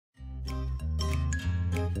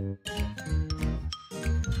Hello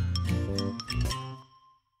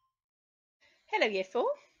Year 4.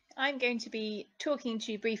 I'm going to be talking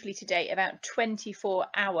to you briefly today about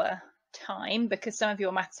 24-hour time, because some of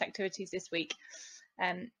your maths activities this week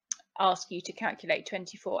ask you to calculate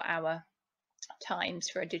 24-hour times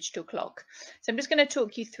for a digital clock. So I'm just going to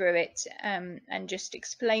talk you through it and just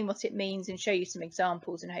explain what it means and show you some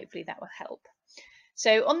examples, and hopefully that will help.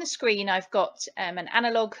 So on the screen I've got an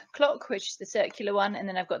analog clock, which is the circular one, and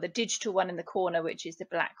then I've got the digital one in the corner, which is the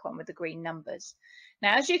black one with the green numbers.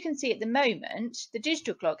 Now, as you can see at the moment, the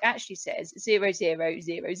digital clock actually says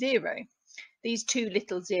 0000. These two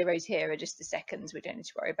little zeros here are just the seconds. We don't need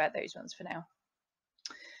to worry about those ones for now.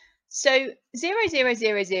 So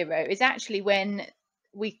 0000 is actually when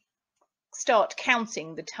we start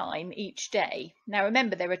counting the time each day. Now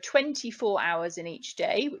remember, there are 24 hours in each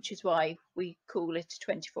day, which is why we call it a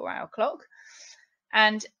 24-hour clock.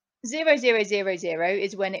 And 0000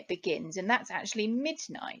 is when it begins, and that's actually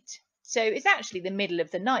midnight. So it's actually the middle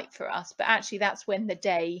of the night for us, but actually that's when the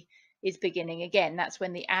day is beginning again. That's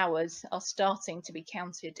when the hours are starting to be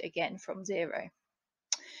counted again from 0.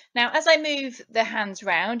 Now, as I move the hands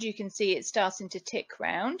round, you can see it's starting to tick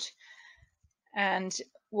round, and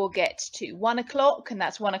we'll get to 1 o'clock, and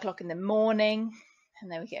that's 1 o'clock in the morning, and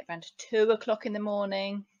then we get around to 2 o'clock in the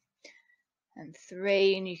morning, and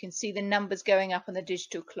 3, and you can see the numbers going up on the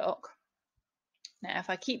digital clock. Now, if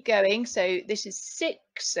I keep going, so this is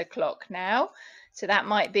 6 o'clock now, so that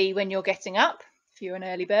might be when you're getting up, if you're an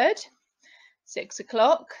early bird. 6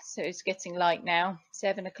 o'clock, so it's getting light now.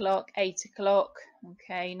 7 o'clock, 8 o'clock,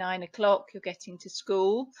 okay, 9 o'clock, you're getting to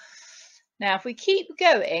school. Now, if we keep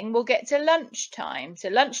going, we'll get to lunchtime. So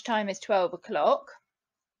lunchtime is 12 o'clock.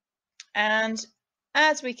 And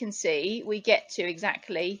as we can see, we get to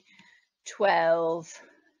exactly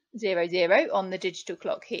 12:00 on the digital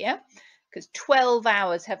clock here, because 12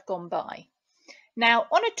 hours have gone by. Now,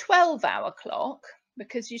 on a 12-hour clock,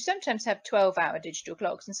 because you sometimes have 12-hour digital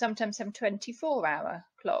clocks and sometimes have 24-hour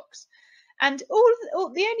clocks, and the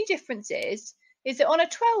only difference is that on a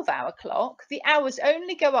 12-hour clock, the hours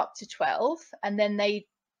only go up to 12 and then they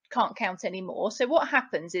can't count anymore. So what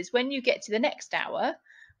happens is when you get to the next hour,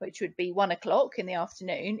 which would be 1 o'clock in the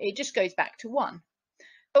afternoon, it just goes back to 1.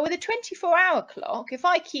 But with a 24-hour clock, if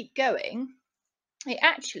I keep going, it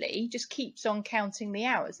actually just keeps on counting the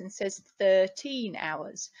hours and says 13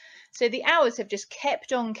 hours. So the hours have just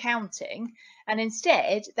kept on counting, and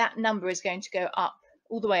instead that number is going to go up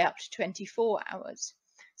all the way up to 24 hours.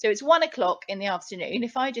 So it's 1 o'clock in the afternoon.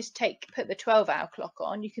 If I just put the 12-hour clock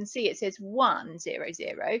on, you can see it says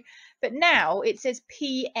 1:00, but now it says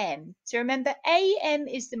PM. So remember, AM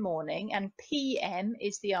is the morning and PM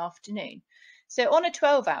is the afternoon. So on a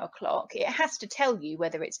 12-hour clock, it has to tell you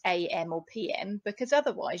whether it's AM or PM, because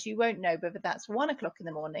otherwise you won't know whether that's 1 o'clock in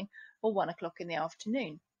the morning or 1 o'clock in the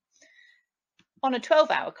afternoon. On a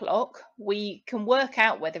 12-hour clock, we can work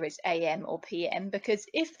out whether it's AM or PM, because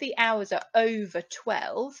if the hours are over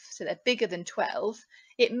 12, so they're bigger than 12,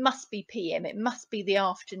 it must be PM, it must be the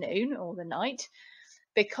afternoon or the night,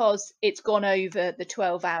 because it's gone over the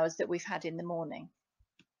 12 hours that we've had in the morning.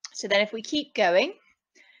 So then if we keep going,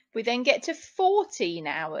 we then get to 14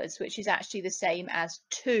 hours, which is actually the same as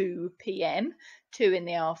 2 PM, 2 in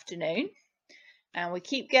the afternoon. And we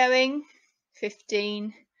keep going,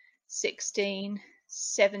 15, 16,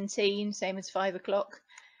 17, same as 5 o'clock,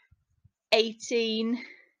 18,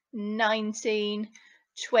 19,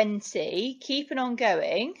 20, keeping on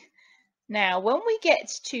going. Now, when we get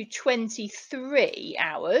to 23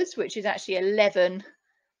 hours, which is actually 11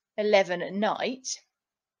 at night,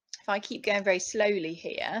 if I keep going very slowly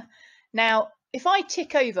here, now, if I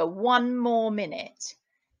tick over 1 more minute,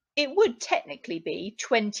 it would technically be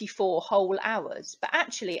 24 whole hours, but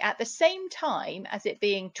actually at the same time as it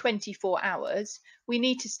being 24 hours, we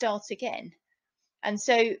need to start again. And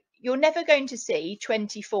so you're never going to see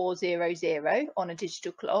 24:00 on a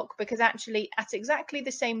digital clock, because actually at exactly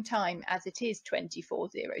the same time as it is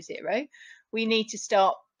 24:00, we need to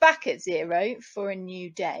start back at 0 for a new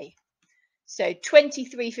day. So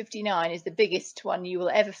 23:59 is the biggest one you will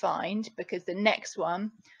ever find, because the next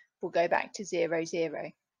one will go back to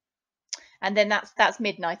 00. And then that's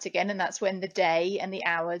midnight again, and that's when the day and the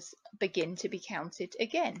hours begin to be counted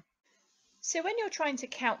again. So when you're trying to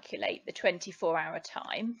calculate the 24-hour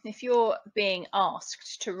time, if you're being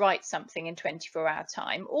asked to write something in 24-hour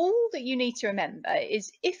time, all that you need to remember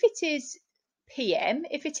is if it is PM,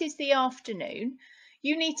 if it is the afternoon,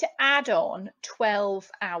 you need to add on 12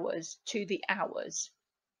 hours to the hours.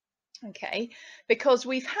 Okay, because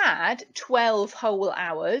we've had 12 whole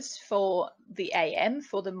hours for the AM,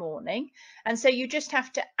 for the morning, and so you just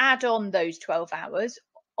have to add on those 12 hours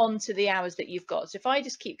onto the hours that you've got. So if I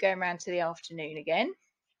just keep going around to the afternoon again,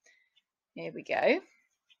 here we go.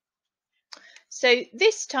 So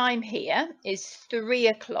this time here is 3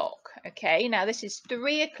 o'clock. Okay, now this is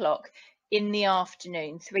 3 o'clock in the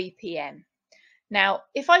afternoon, 3 p.m. Now,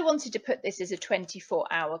 if I wanted to put this as a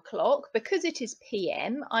 24-hour clock, because it is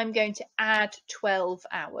PM, I'm going to add 12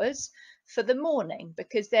 hours for the morning,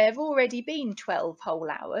 because there have already been 12 whole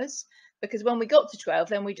hours, because when we got to 12,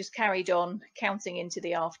 then we just carried on counting into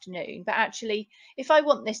the afternoon. But actually, if I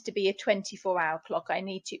want this to be a 24-hour clock, I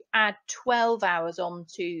need to add 12 hours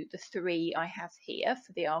onto the 3 I have here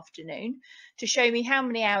for the afternoon to show me how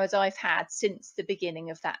many hours I've had since the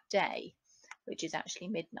beginning of that day, which is actually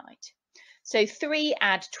midnight. So 3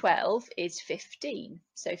 add 12 is 15.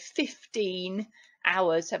 So 15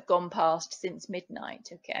 hours have gone past since midnight,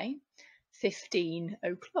 okay? 15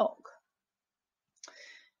 o'clock.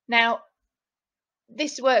 Now,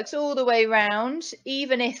 this works all the way around,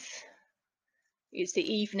 even if it's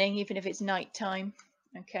the evening, even if it's nighttime,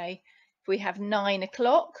 okay? If we have 9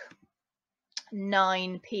 o'clock,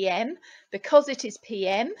 9 p.m. Because it is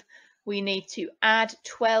PM, we need to add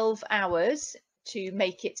 12 hours to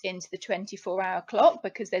make it into the 24-hour clock,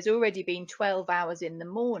 because there's already been 12 hours in the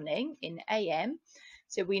morning in AM.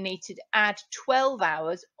 So we need to add 12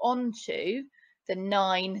 hours onto the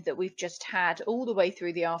 9 that we've just had all the way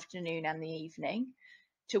through the afternoon and the evening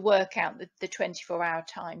to work out the 24-hour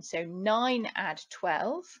time. So 9 add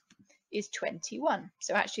 12 is 21.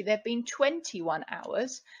 So actually there have been 21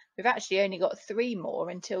 hours. We've actually only got 3 more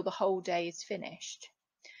until the whole day is finished.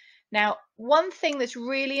 Now, one thing that's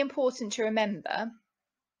really important to remember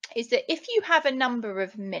is that if you have a number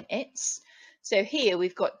of minutes, so here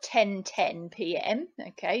we've got 10:10 p.m,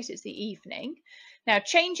 okay, so it's the evening. Now,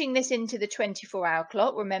 changing this into the 24-hour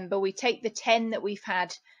clock, remember we take the 10 that we've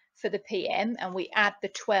had for the PM and we add the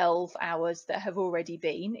 12 hours that have already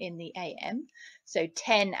been in the AM. So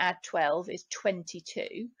 10 add 12 is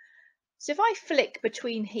 22. So if I flick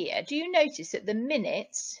between here, do you notice that the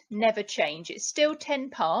minutes never change? It's still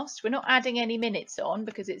 10 past. We're not adding any minutes on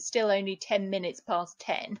because it's still only 10 minutes past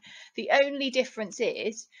 10. The only difference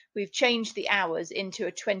is we've changed the hours into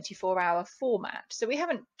a 24-hour format. So we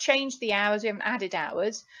haven't changed the hours, we haven't added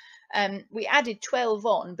hours. We added 12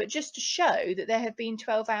 on, but just to show that there have been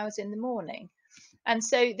 12 hours in the morning. And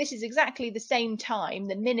so this is exactly the same time.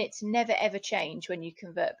 The minutes never ever change when you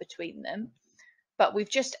convert between them. But we've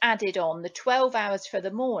just added on the 12 hours for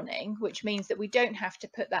the morning, which means that we don't have to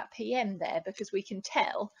put that PM there because we can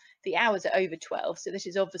tell the hours are over 12. So this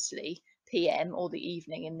is obviously PM, or the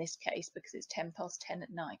evening in this case, because it's 10 past 10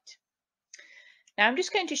 at night. Now I'm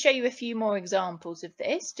just going to show you a few more examples of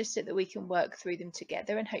this, just so that we can work through them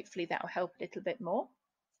together, and hopefully that will help a little bit more.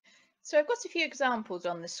 So I've got a few examples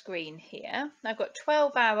on the screen here. I've got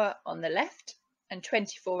 12-hour on the left and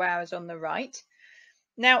 24 hours on the right.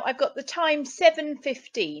 Now I've got the time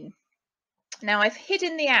 7:15. Now I've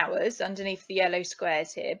hidden the hours underneath the yellow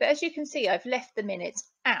squares here, but as you can see, I've left the minutes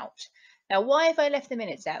out. Now, why have I left the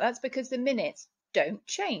minutes out? That's because the minutes don't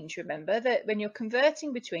change. Remember that when you're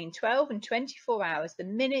converting between 12 and 24 hours, the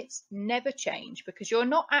minutes never change because you're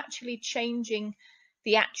not actually changing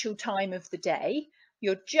the actual time of the day.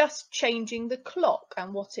 You're just changing the clock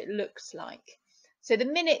and what it looks like. So the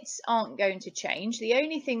minutes aren't going to change. The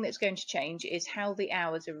only thing that's going to change is how the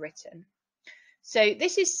hours are written. So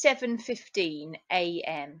this is 7:15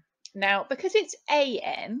 a.m. Now, because it's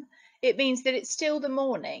a.m., it means that it's still the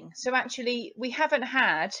morning. So actually, we haven't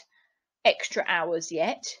had extra hours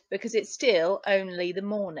yet because it's still only the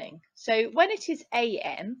morning. So when it is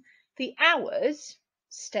a.m., the hours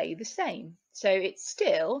stay the same. So it's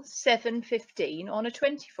still 7:15 on a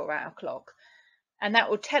 24-hour clock. And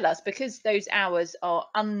that will tell us, because those hours are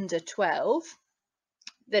under 12,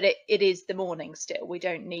 that it is the morning still. We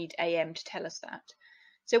don't need AM to tell us that.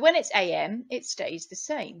 So when it's AM, it stays the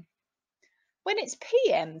same. When it's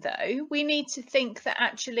PM, though, we need to think that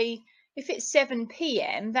actually, if it's 7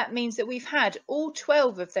 PM, that means that we've had all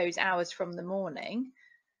 12 of those hours from the morning.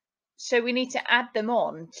 So we need to add them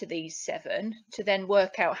on to these 7 to then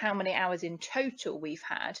work out how many hours in total we've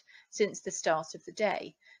had since the start of the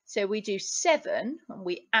day. So we do 7 and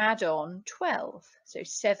we add on 12. So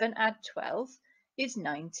 7 add 12 is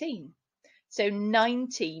 19. So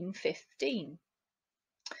 19:15.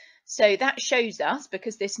 So that shows us,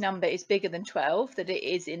 because this number is bigger than 12, that it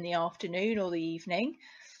is in the afternoon or the evening.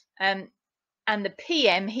 And the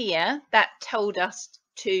PM here, that told us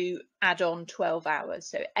to add on 12 hours.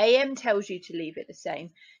 So AM tells you to leave it the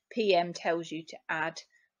same. PM tells you to add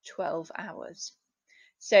 12 hours.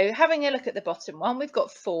 So having a look at the bottom one, we've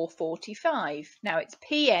got 4:45. Now it's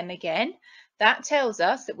PM again. That tells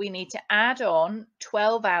us that we need to add on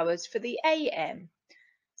 12 hours for the AM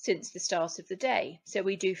since the start of the day. So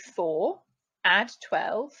we do 4 add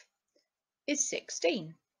 12 is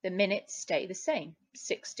 16. The minutes stay the same,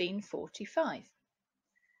 16:45.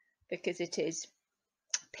 Because it is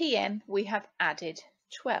PM, we have added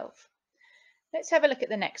 12. Let's have a look at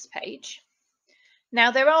the next page.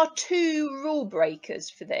 Now there are 2 rule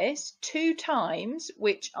breakers for this, 2 times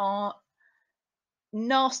which are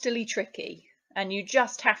nastily tricky, and you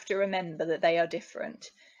just have to remember that they are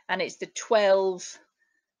different. And it's the 12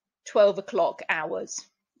 o'clock hours,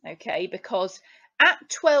 okay? Because at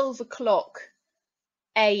 12 o'clock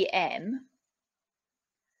AM,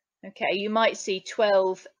 okay, you might see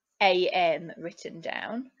 12 AM written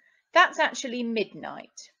down. That's actually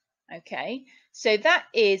midnight, okay? So that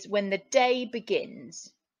is when the day begins,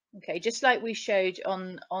 okay? Just like we showed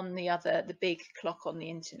on the big clock on the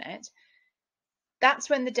internet. That's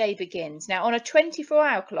when the day begins. Now on a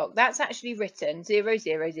 24-hour clock, that's actually written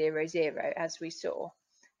 0000 as we saw,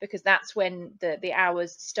 because that's when the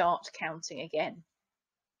hours start counting again.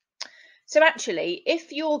 So actually,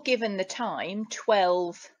 if you're given the time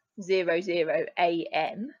 12:00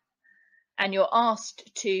 AM and you're asked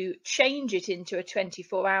to change it into a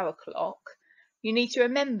 24-hour clock, you need to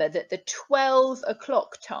remember that the 12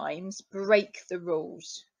 o'clock times break the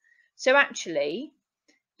rules. So actually,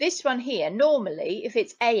 this one here, normally, if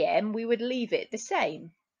it's AM, we would leave it the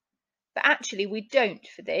same. But actually, we don't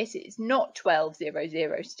for this. It's not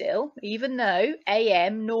 12:00 still, even though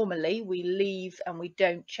AM, normally, we leave and we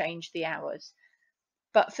don't change the hours.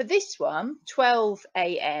 But for this one, 12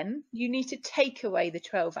 AM, you need to take away the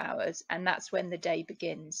 12 hours, and that's when the day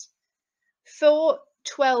begins. For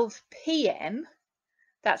 12 PM,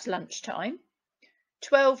 that's lunchtime,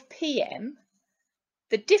 12 PM,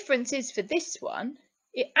 the difference is for this one,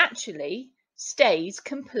 it actually stays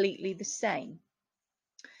completely the same.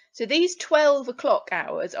 So these 12 o'clock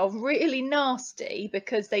hours are really nasty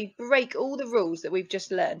because they break all the rules that we've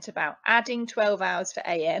just learnt about adding 12 hours for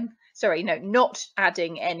AM. Sorry, no, not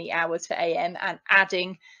adding any hours for AM and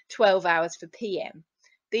adding 12 hours for PM.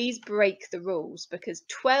 These break the rules because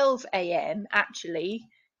 12 AM actually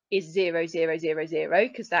is 0000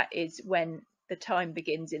 because that is when the time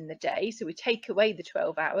begins in the day. So we take away the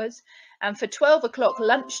 12 hours. And for 12 o'clock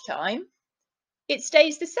lunchtime, it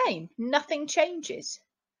stays the same. Nothing changes.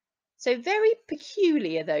 So very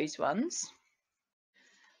peculiar, those ones.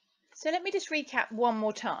 So let me just recap one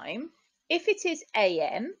more time. If it is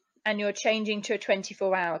AM and you're changing to a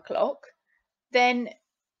 24-hour clock, then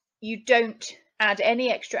you don't add any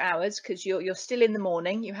extra hours because you're still in the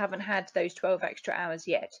morning. You haven't had those 12 extra hours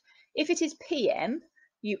yet. If it is PM,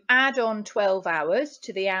 you add on 12 hours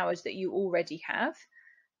to the hours that you already have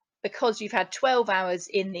because you've had 12 hours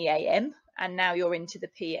in the AM and now you're into the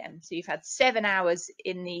PM. So you've had 7 hours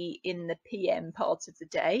in the PM part of the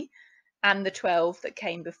day and the 12 that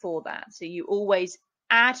came before that. So you always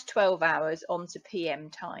add 12 hours onto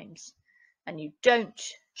PM times and you don't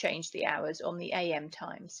change the hours on the AM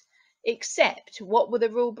times. Except, what were the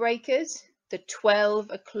rule breakers? The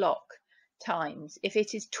 12 o'clock times. If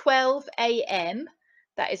it is 12 AM,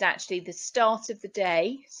 that is actually the start of the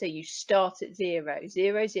day. So you start at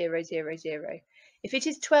 00:00. If it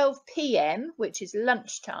is 12 PM, which is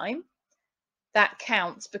lunchtime, that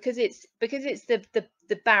counts because it's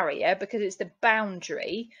the barrier, because it's the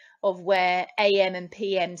boundary of where AM and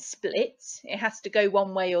PM splits. It has to go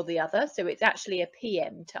one way or the other. So it's actually a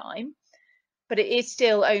PM time. But it is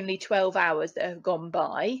still only 12 hours that have gone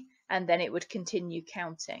by, and then it would continue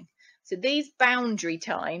counting. So these boundary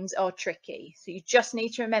times are tricky. So you just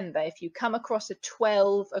need to remember, if you come across a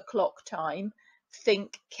 12 o'clock time,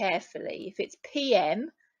 think carefully. If it's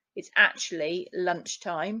PM, it's actually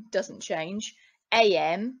lunchtime, doesn't change.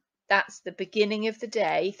 AM, that's the beginning of the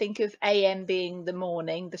day. Think of AM being the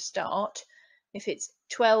morning, the start. If it's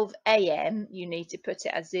 12 AM, you need to put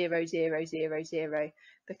it as 00:00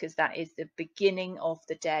 because that is the beginning of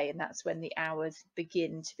the day and that's when the hours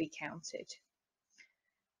begin to be counted.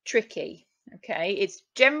 Tricky, okay? It's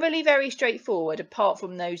generally very straightforward apart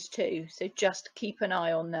from those two, so just keep an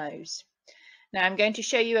eye on those. Now I'm going to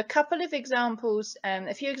show you a couple of examples,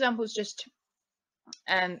 a few examples, just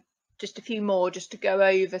a few more, just to go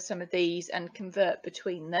over some of these and convert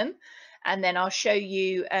between them. And then I'll show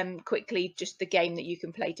you quickly just the game that you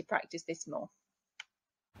can play to practice this more.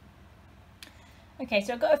 Okay,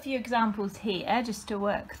 so I've got a few examples here just to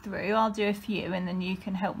work through. I'll do a few and then you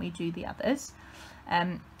can help me do the others.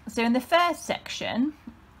 So in the first section,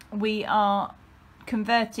 we are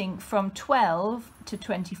converting from 12 to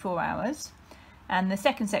 24 hours. And the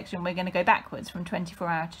second section, we're going to go backwards from 24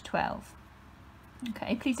 hour to 12.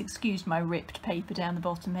 Okay, please excuse my ripped paper down the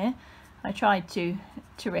bottom here. I tried to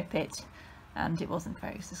rip it and it wasn't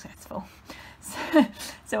very successful.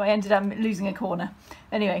 So I ended up losing a corner.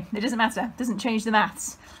 Anyway, it doesn't matter, it doesn't change the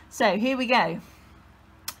maths. So here we go.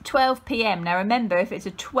 12 p.m. Now remember, if it's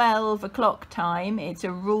a 12 o'clock time, it's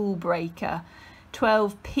a rule breaker.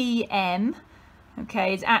 12 p.m.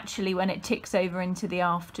 okay, is actually when it ticks over into the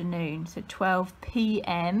afternoon. So 12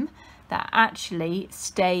 p.m. that actually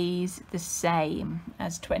stays the same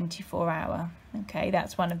as 24-hour. Okay,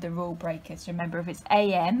 that's one of the rule breakers. Remember, if it's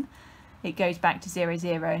a.m. it goes back to 00,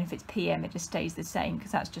 and if it's p.m. it just stays the same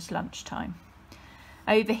because that's just lunchtime.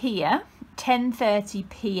 Over here, 10:30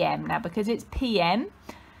 p.m. Now because it's p.m.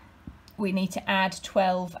 we need to add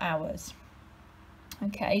 12 hours.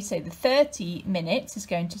 Okay, so the 30 minutes is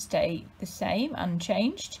going to stay the same,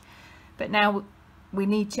 unchanged, but now we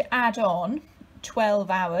need to add on 12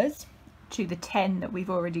 hours to the 10 that we've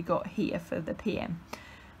already got here for the PM.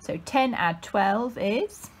 So 10 add 12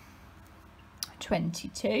 is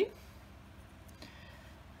 22.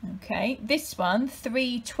 Okay, this one,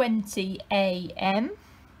 3:20 a.m.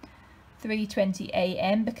 3:20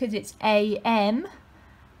 a.m. because it's a.m.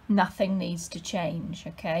 nothing needs to change,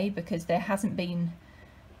 okay, because there hasn't been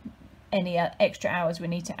any extra hours we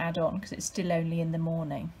need to add on because it's still only in the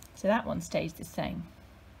morning. So that one stays the same.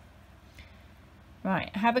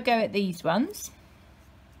 Right, have a go at these ones.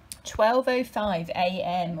 12:05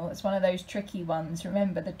 a.m. Oh, it's one of those tricky ones.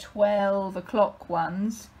 Remember, the 12 o'clock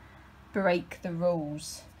ones break the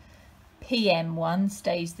rules. PM one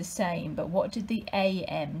stays the same, but what did the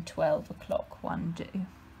AM 12 o'clock one do?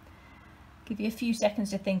 Give you a few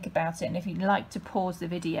seconds to think about it, and if you'd like to pause the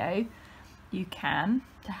video, you can,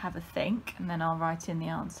 to have a think, and then I'll write in the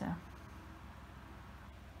answer.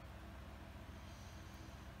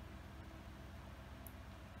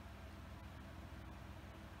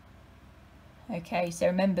 Okay, so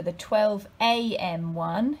remember the 12 a.m.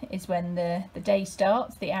 one is when the day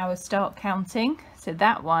starts, the hours start counting. So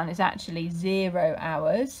that one is actually 0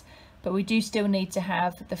 hours, but we do still need to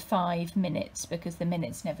have the 5 minutes because the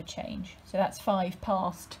minutes never change. So that's 5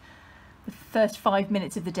 past the first 5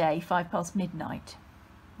 minutes of the day, 5 past midnight.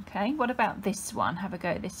 Okay, what about this one? Have a go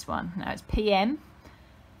at this one. Now it's PM.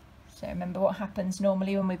 So remember what happens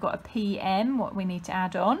normally when we've got a PM, what we need to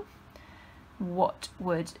add on. What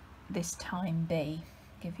would this time be?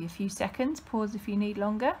 Give you a few seconds, pause if you need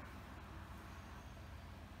longer.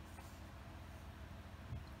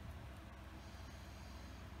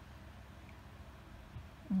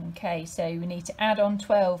 Okay, so we need to add on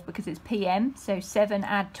 12 because it's PM, so 7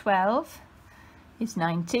 add 12 is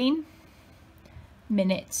 19.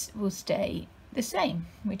 Minutes will stay the same.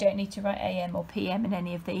 We don't need to write AM or PM in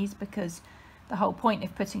any of these because the whole point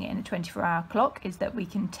of putting it in a 24-hour clock is that we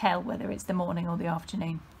can tell whether it's the morning or the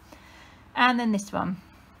afternoon. And then this one,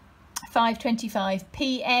 5:25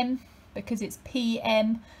 p.m. because it's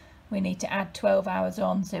PM, we need to add 12 hours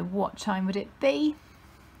on. So what time would it be?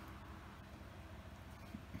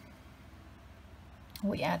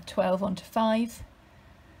 We add 12 onto 5,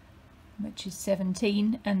 which is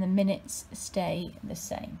 17, and the minutes stay the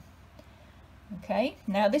same. Okay,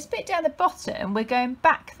 now this bit down the bottom, we're going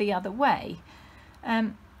back the other way,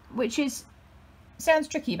 which sounds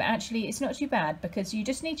tricky, but actually it's not too bad because you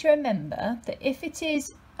just need to remember that if it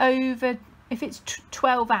is over, if it's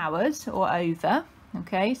 12 hours or over,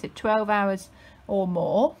 okay, so 12 hours or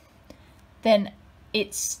more, then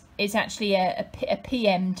it's actually a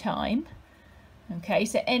PM time. Okay,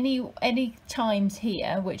 so any times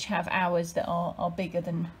here which have hours that are bigger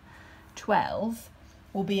than 12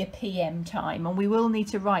 will be a PM time, and we will need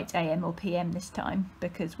to write AM or PM this time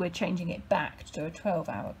because we're changing it back to a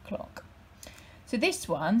 12-hour clock. So this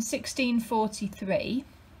one, 16:43,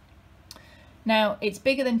 now it's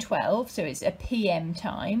bigger than 12, so it's a PM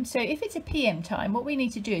time. So if it's a PM time, what we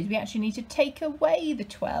need to do is we actually need to take away the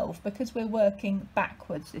 12 because we're working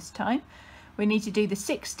backwards this time. We need to do the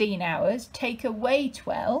 16 hours, take away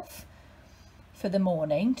 12 for the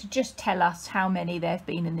morning to just tell us how many there have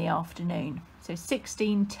been in the afternoon. So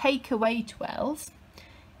 16 take away 12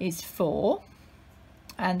 is 4,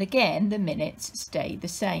 and again the minutes stay the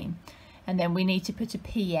same. And then we need to put a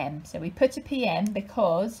PM. So we put a PM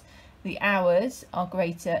because the hours are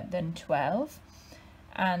greater than 12,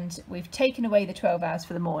 and we've taken away the 12 hours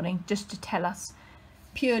for the morning just to tell us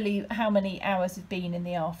purely how many hours have been in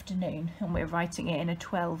the afternoon, and we're writing it in a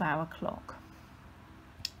 12-hour clock.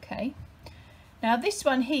 Okay, now this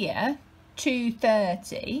one here,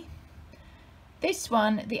 2:30, this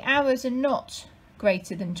one, the hours are not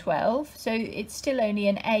greater than 12, so it's still only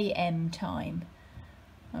an AM time.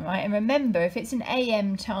 All right, and remember, if it's an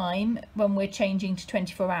AM time, when we're changing to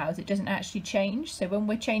 24 hours, it doesn't actually change. So when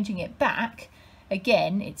we're changing it back,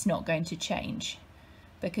 again, it's not going to change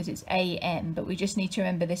because it's AM, but we just need to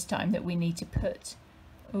remember this time that we need to put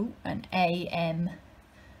an AM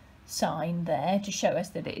sign there to show us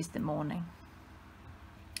that it is the morning.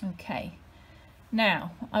 Okay,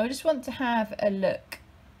 now I just want to have a look.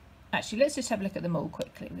 Actually, let's just have a look at them all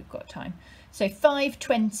quickly. We've got time. So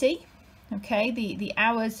 5:20. Okay, the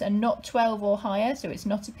hours are not 12 or higher, so it's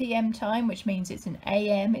not a PM time, which means it's an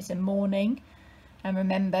AM, it's a morning. And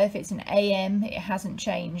remember, if it's an AM, it hasn't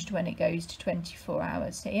changed when it goes to 24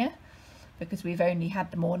 hours here, because we've only had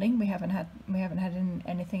the morning, we haven't had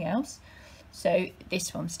anything else. So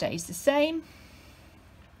this one stays the same.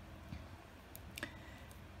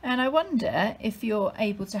 And I wonder if you're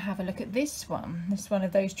able to have a look at this one. This is one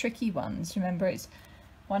of those tricky ones. Remember, it's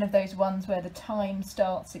one of those ones where the time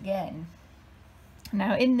starts again.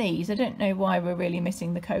 Now in these, I don't know why we're really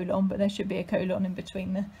missing the colon, but there should be a colon in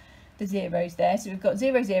between the zeros there. So we've got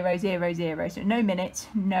 0, 0, 0, 0, so no minutes,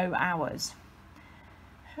 no hours.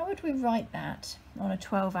 How would we write that on a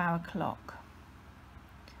 12-hour clock?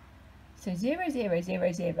 So 0, 0,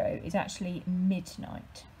 0, 0 is actually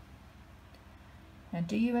midnight. Now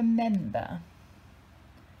do you remember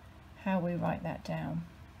how we write that down?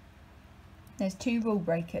 There's two rule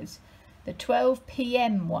breakers. The 12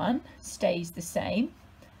 PM one stays the same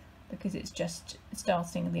because it's just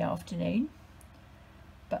starting in the afternoon,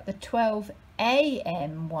 but the 12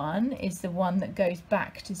 AM one is the one that goes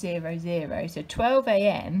back to 0, 0. So 12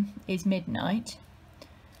 AM is midnight,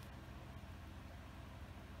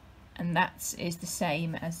 and that is the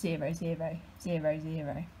same as 0, 0, 0,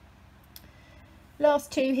 0.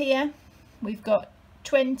 Last two here, we've got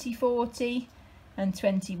 20, 40 and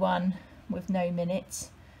 21 with no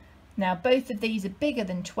minutes. Now both of these are bigger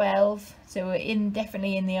than 12, so we're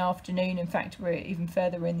definitely in the afternoon. In fact, we're even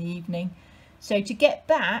further in the evening. So to get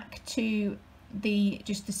back to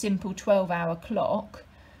just the simple 12-hour clock,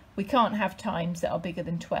 we can't have times that are bigger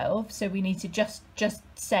than 12, so we need to just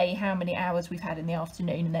say how many hours we've had in the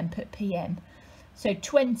afternoon and then put PM. So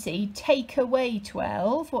 20 take away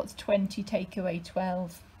 12. What's 20 take away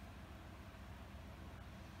 12?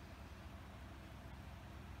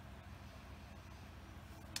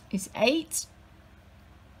 Is 8,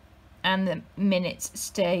 and the minutes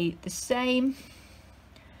stay the same.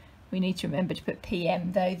 We need to remember to put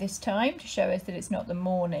PM though this time to show us that it's not the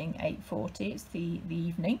morning 8:40, it's the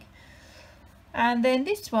evening. And then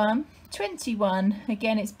this one, 21,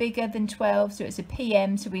 again it's bigger than 12, so it's a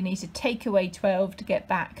PM, so we need to take away 12 to get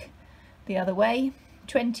back the other way.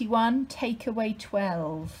 21 take away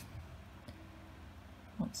 12.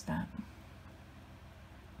 What's that?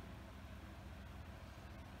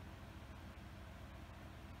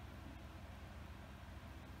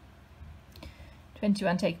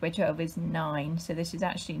 21 take away 12 is 9, so this is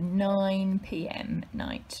actually 9 PM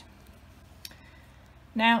night.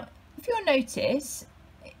 Now, if you'll notice,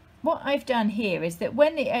 what I've done here is that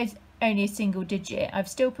when it is only a single digit, I've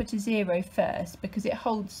still put a 0 first because it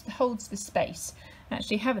holds the space. I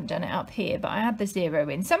actually haven't done it up here, but I add the 0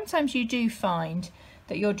 in. Sometimes you do find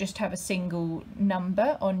that you'll just have a single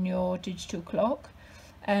number on your digital clock,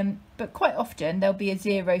 but quite often there'll be a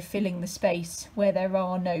 0 filling the space where there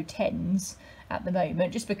are no 10s at the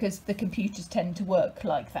moment, just because the computers tend to work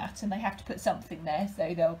like that and they have to put something there,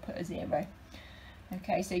 so they'll put a 0.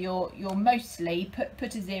 Okay, so you'll mostly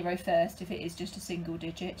put a 0 first if it is just a single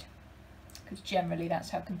digit, because generally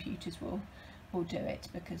that's how computers will do it,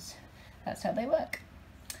 because that's how they work.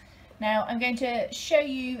 Now I'm going to show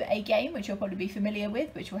you a game which you'll probably be familiar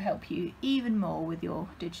with, which will help you even more with your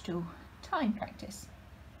digital time practice.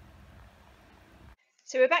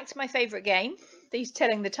 So we're back to my favourite game, these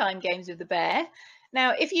telling the time games with the bear.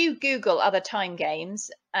 Now, if you Google other time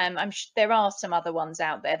games, there are some other ones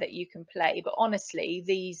out there that you can play, but honestly,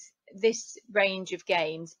 this range of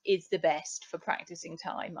games is the best for practicing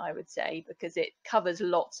time, I would say, because it covers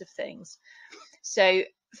lots of things. So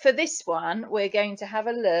for this one, we're going to have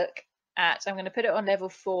a look at, I'm going to put it on level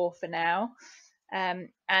 4 for now, and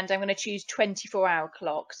I'm going to choose 24-hour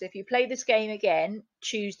clock. So if you play this game again,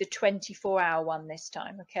 choose the 24-hour one this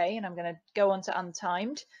time, okay? And I'm going to go on to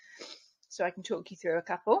untimed so I can talk you through a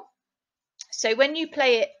couple. So when you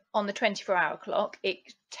play it on the 24-hour clock, it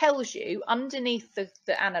tells you underneath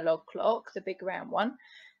the analog clock, the big round one,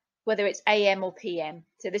 whether it's AM or PM.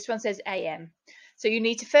 So this one says AM. So you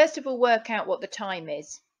need to first of all work out what the time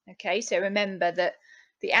is, okay? So remember that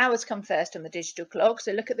the hours come first on the digital clock,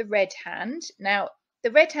 so look at the red hand. Now,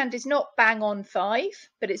 the red hand is not bang on 5,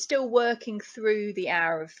 but it's still working through the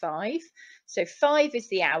hour of 5. So 5 is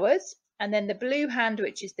the hours, and then the blue hand,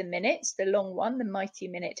 which is the minutes, the long one, the mighty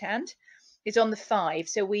minute hand, is on the 5.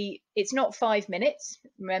 So it's not 5 minutes.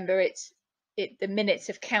 Remember, the minutes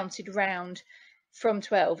have counted round from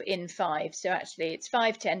 12 in 5. So actually it's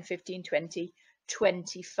 5, 10, 15, 20,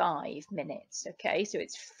 25 minutes. Okay, so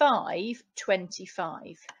it's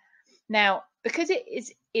 5:25. Now, because it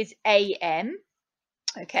is AM,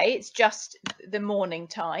 okay, it's just the morning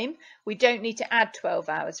time. We don't need to add 12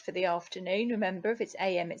 hours for the afternoon. Remember, if it's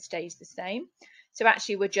AM, it stays the same. So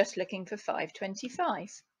actually, we're just looking for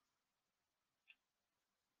 5:25.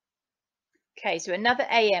 Okay, so another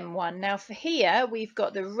AM one. Now for here, we've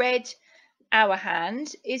got the red hour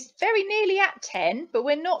hand is very nearly at 10, but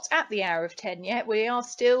we're not at the hour of 10 yet. We are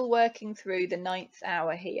still working through the 9th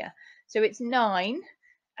hour here. So it's 9,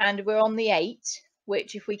 and we're on the 8,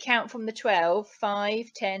 which if we count from the 12,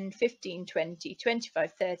 5, 10, 15, 20,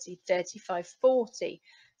 25, 30, 35, 40.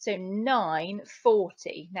 So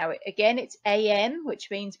 9:40. Now again, it's AM,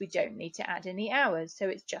 which means we don't need to add any hours. So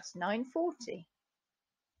it's just 9:40.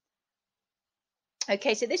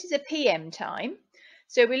 Okay, so this is a PM time.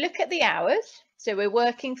 So we look at the hours. So we're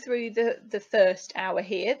working through the first hour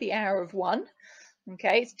here, the hour of 1.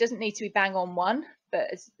 Okay, it doesn't need to be bang on 1,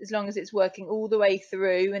 but as long as it's working all the way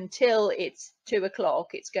through until it's 2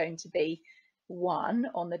 o'clock, it's going to be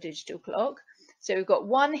 1 on the digital clock. So we've got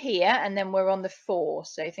 1 here, and then we're on the 4.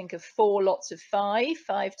 So think of 4 lots of 5,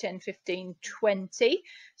 5, 10, 15, 20.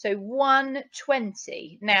 So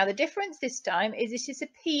 1:20. Now the difference this time is this is a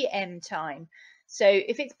PM time. So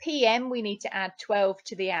if it's PM, we need to add 12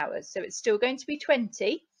 to the hours. So it's still going to be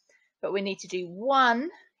 20, but we need to do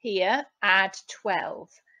 1 here, add 12.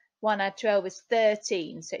 1 add 12 is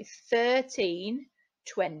 13, so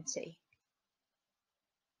 13:20.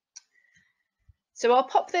 So I'll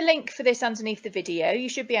pop the link for this underneath the video. You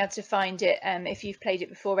should be able to find it if you've played it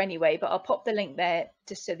before anyway, but I'll pop the link there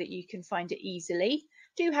just so that you can find it easily.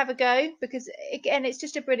 Do have a go, because again, it's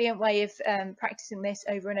just a brilliant way of practicing this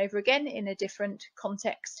over and over again in a different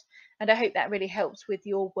context. And I hope that really helps with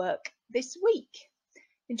your work this week.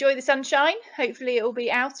 Enjoy the sunshine. Hopefully it will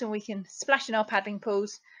be out and we can splash in our paddling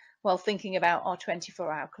pools while thinking about our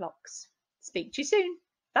 24-hour clocks. Speak to you soon.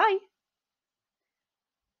 Bye.